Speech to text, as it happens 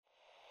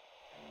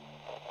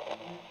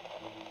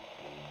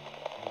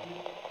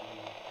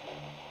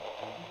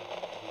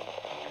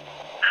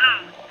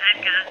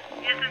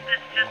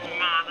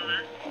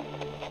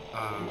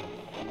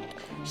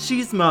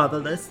She's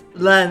marvelous.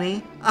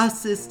 Lani, our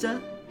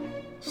sister.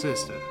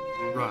 Sister,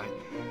 right.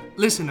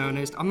 Listen,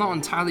 Ernest, I'm not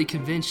entirely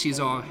convinced she's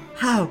our...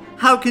 How?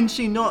 How can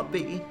she not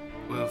be?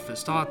 Well, for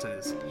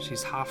starters,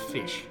 she's half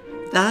fish.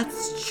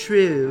 That's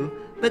true.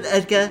 But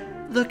Edgar,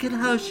 look at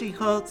how she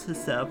holds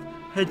herself.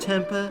 Her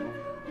temper.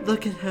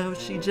 Look at how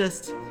she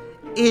just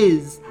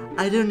is.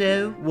 I don't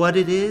know what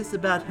it is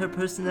about her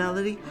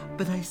personality,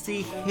 but I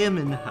see him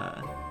in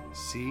her.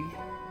 See?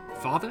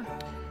 Father?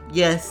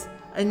 Yes,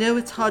 I know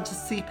it's hard to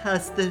see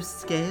past those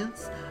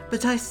scales,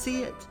 but I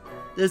see it.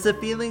 There's a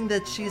feeling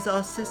that she's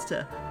our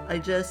sister. I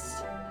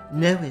just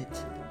know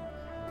it.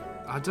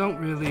 I don't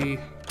really...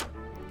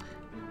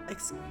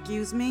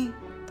 Excuse me?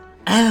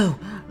 Oh,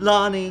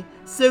 Lani,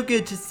 so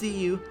good to see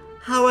you.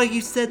 How are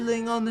you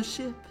settling on the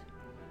ship?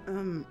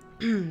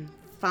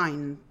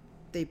 Fine.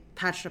 They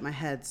patched up my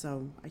head,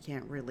 so I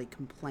can't really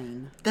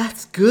complain.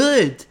 That's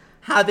good.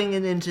 Having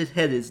an injured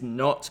head is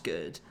not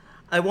good.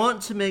 I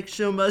want to make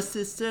sure my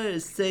sister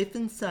is safe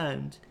and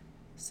sound.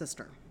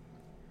 Sister.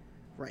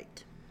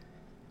 Right.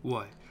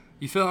 What?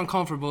 You feel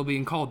uncomfortable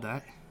being called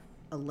that?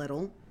 A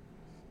little.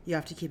 You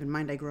have to keep in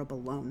mind I grew up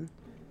alone.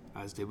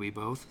 As did we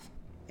both.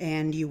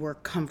 And you were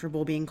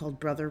comfortable being called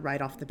brother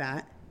right off the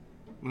bat?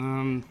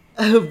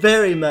 Oh,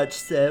 very much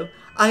so.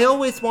 I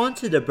always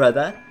wanted a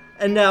brother,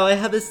 and now I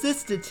have a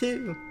sister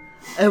too.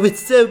 Oh, it's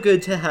so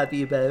good to have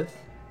you both.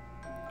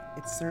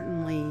 It's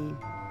certainly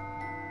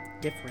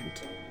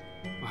different.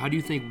 Well, how do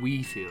you think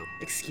we feel?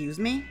 Excuse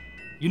me?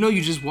 You know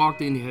you just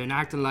walked in here and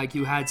acted like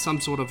you had some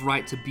sort of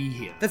right to be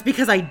here. That's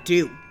because I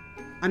do.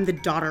 I'm the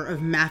daughter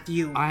of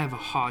Matthew. I have a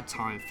hard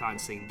time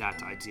fancying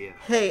that idea.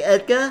 Hey,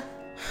 Edgar?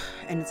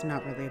 And it's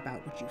not really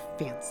about what you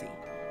fancy.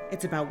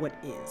 It's about what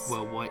is.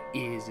 Well, what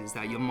is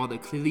that your mother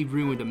clearly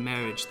ruined a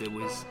marriage that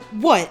was...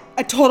 What?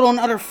 A total and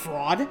utter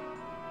fraud?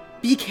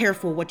 Be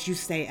careful what you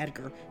say,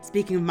 Edgar.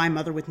 Speaking of my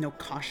mother with no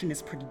caution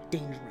is pretty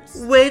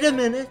dangerous. Wait a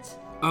minute.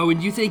 Oh,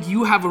 and you think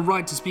you have a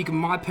right to speak of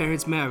my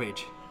parents'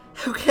 marriage?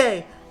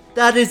 Okay,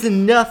 that is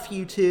enough,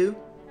 you two.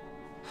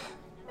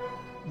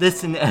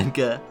 Listen,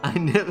 Edgar, I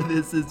know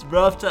this is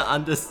rough to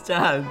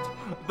understand,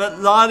 but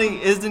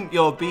Lani isn't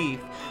your beef.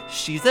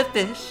 She's a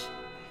fish.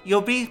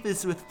 Your beef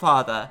is with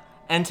Father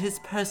and his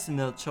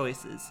personal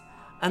choices.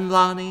 And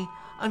Lani,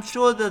 I'm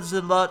sure there's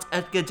a lot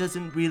Edgar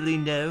doesn't really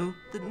know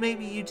that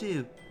maybe you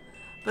do.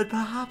 But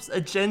perhaps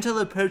a gentle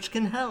approach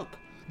can help.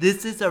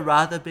 This is a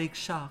rather big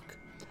shock.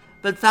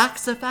 But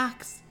facts are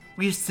facts.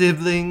 We're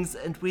siblings,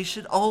 and we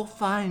should all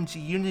find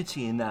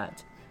unity in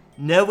that.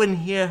 No one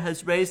here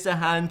has raised a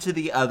hand to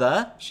the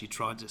other. She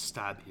tried to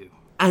stab you.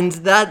 And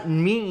that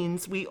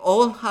means we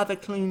all have a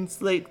clean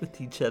slate with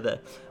each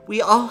other.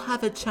 We all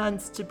have a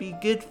chance to be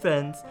good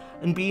friends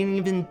and be an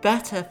even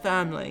better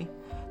family.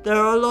 There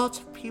are a lot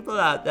of people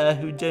out there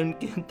who don't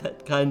get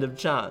that kind of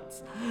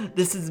chance.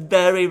 This is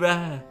very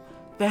rare,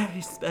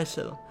 very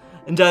special,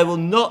 and I will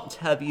not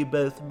have you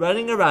both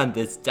running around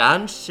this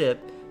damned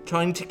ship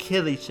trying to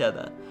kill each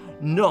other.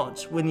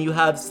 Not when you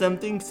have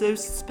something so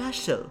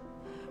special.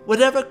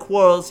 Whatever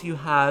quarrels you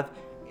have,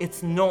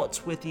 it's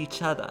not with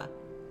each other.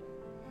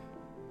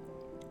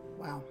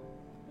 Wow.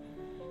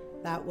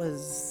 That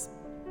was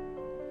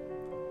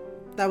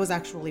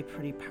actually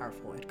pretty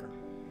powerful, Edgar.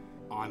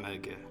 I'm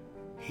Edgar.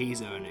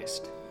 He's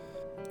Ernest.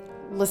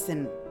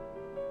 Listen,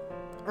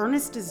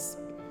 Ernest is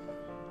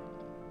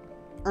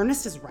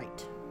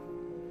right.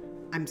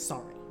 I'm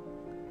sorry.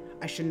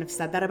 I shouldn't have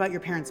said that about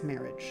your parents'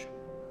 marriage.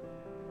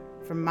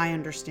 From my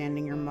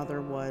understanding, your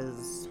mother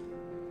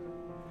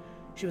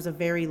she was a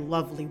very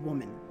lovely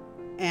woman,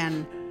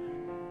 and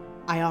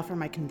I offer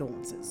my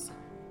condolences,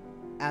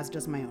 as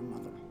does my own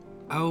mother.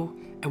 Oh,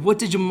 and what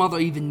did your mother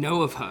even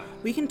know of her?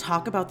 We can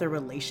talk about their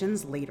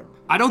relations later.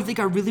 I don't think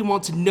I really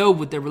want to know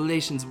what their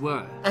relations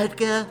were.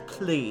 Edgar,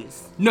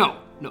 please. No.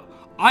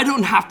 I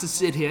don't have to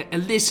sit here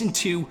and listen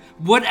to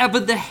whatever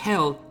the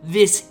hell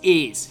this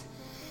is.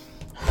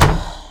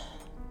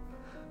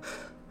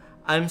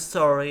 I'm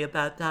sorry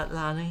about that,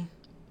 Lani.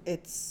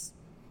 It's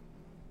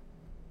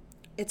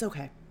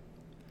okay.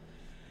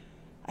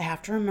 I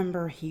have to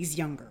remember he's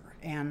younger,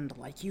 and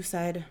like you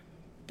said,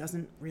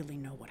 doesn't really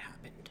know what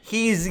happened.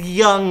 He's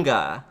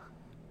younger.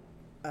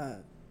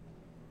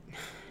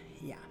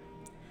 Yeah.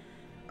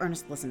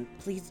 Ernest, listen,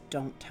 please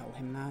don't tell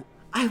him that.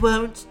 I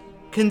won't.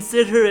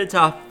 Consider it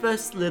our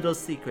first little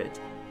secret.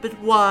 But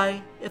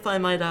why, if I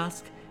might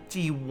ask, do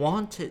you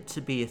want it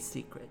to be a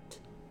secret?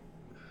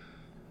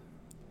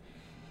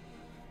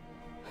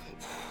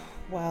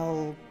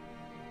 Well,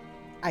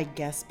 I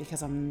guess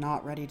because I'm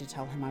not ready to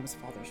tell him I was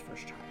Father's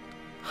first child.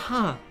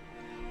 Huh.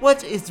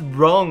 What is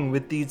wrong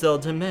with these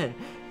older men?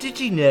 Did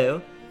you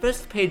know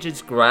First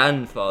Paige's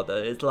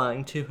grandfather is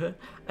lying to her,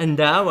 and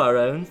now our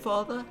own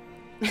father?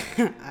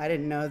 I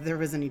didn't know there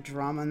was any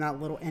drama in that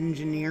little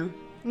engineer.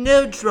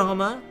 No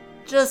drama,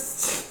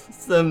 just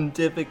some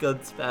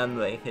difficult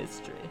family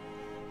history.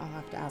 I'll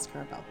have to ask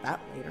her about that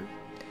later.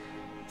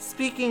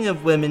 Speaking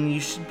of women you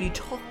should be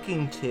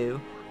talking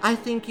to, I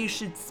think you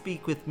should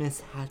speak with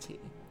Miss Hattie.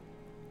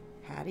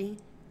 Hattie?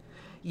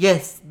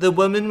 Yes, the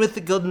woman with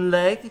the golden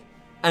leg.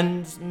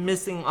 And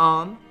missing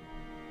arm?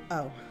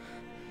 Oh.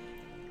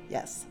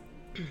 Yes.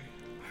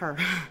 Her.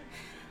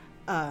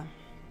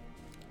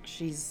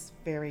 She's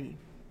very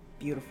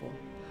beautiful.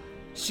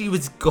 She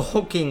was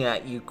gawking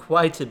at you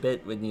quite a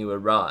bit when you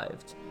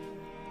arrived.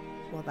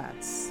 Well,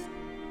 that's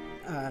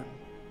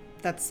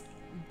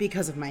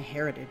because of my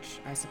heritage,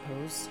 I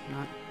suppose.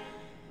 Not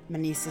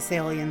many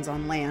Sicilians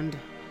on land.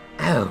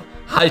 Oh,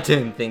 I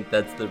don't think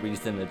that's the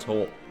reason at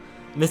all.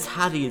 Miss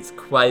Hattie is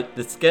quite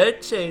the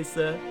skirt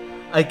chaser.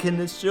 I can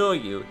assure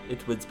you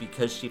it was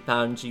because she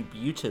found you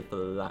beautiful,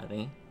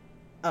 Lani.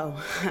 Oh,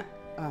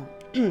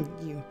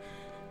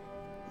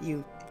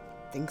 you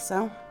think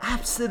so?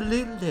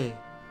 Absolutely.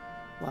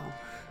 Well,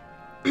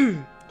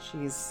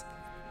 she's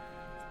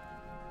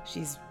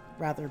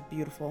rather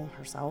beautiful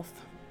herself.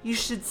 You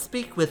should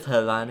speak with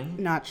her, Lani.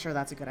 Not sure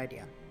that's a good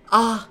idea.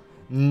 Ah,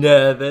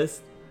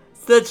 nervous.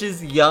 Such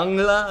is young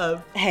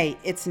love. Hey,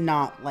 it's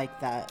not like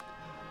that.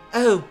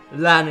 Oh,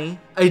 Lani,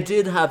 I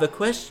did have a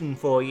question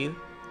for you.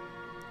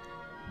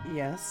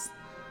 Yes?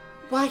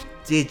 Why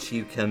did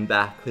you come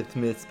back with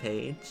Miss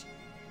Page?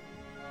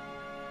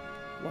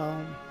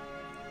 Well,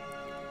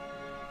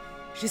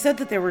 she said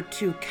that there were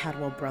 2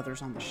 Cadwell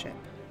brothers on the ship.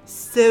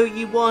 So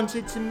you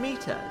wanted to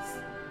meet us?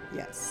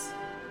 Yes.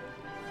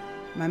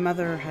 My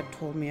mother had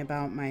told me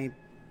about my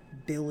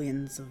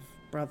billions of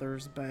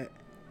brothers, but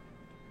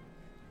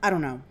I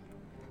don't know.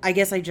 I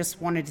guess I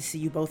just wanted to see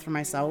you both for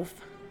myself.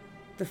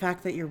 The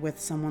fact that you're with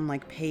someone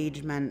like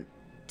Paige meant,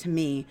 to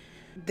me,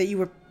 that you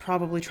were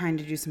probably trying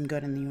to do some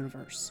good in the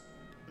universe.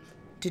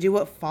 To do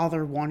what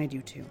Father wanted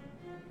you to.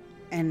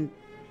 And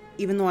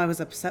even though I was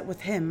upset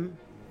with him,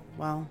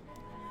 well,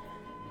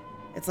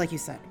 it's like you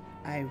said,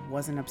 I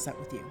wasn't upset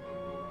with you.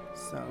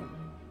 So,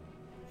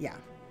 yeah,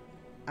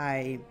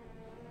 I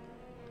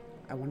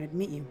wanted to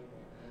meet you.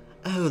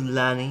 Oh,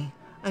 Lani,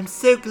 I'm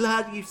so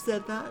glad you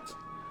said that.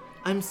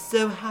 I'm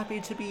so happy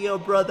to be your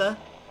brother.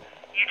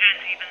 You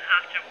don't even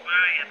have to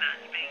worry about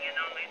being an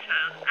only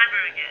child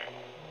ever again.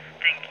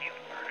 Thank you,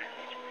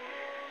 Forrest.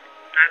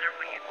 Neither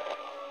will you.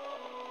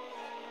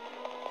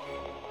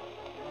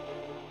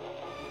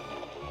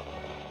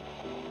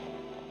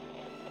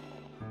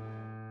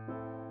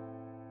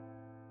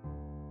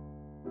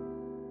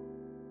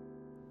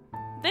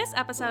 This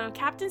episode of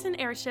Captains and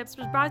Airships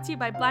was brought to you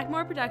by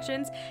Blackmore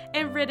Productions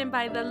and written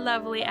by the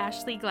lovely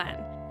Ashley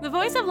Glenn. The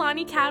voice of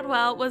Lani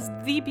Cadwell was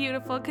the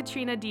beautiful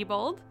Katrina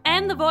Diebold,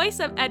 and the voice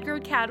of Edgar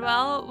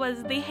Cadwell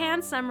was the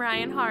handsome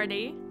Ryan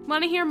Hardy.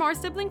 Want to hear more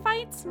sibling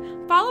fights?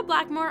 Follow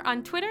Blackmore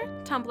on Twitter,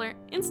 Tumblr,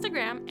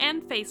 Instagram,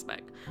 and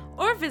Facebook,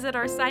 or visit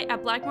our site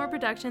at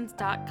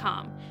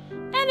blackmoreproductions.com.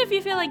 And if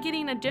you feel like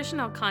getting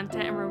additional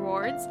content and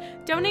rewards,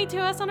 donate to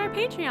us on our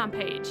Patreon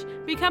page.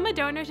 Become a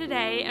donor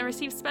today and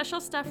receive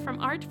special stuff from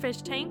our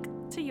fish tank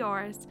to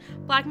yours.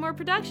 Blackmore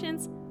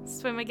Productions,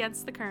 swim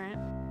against the current.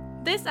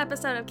 This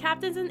episode of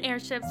Captains and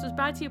Airships was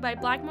brought to you by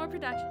Blackmore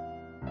Productions.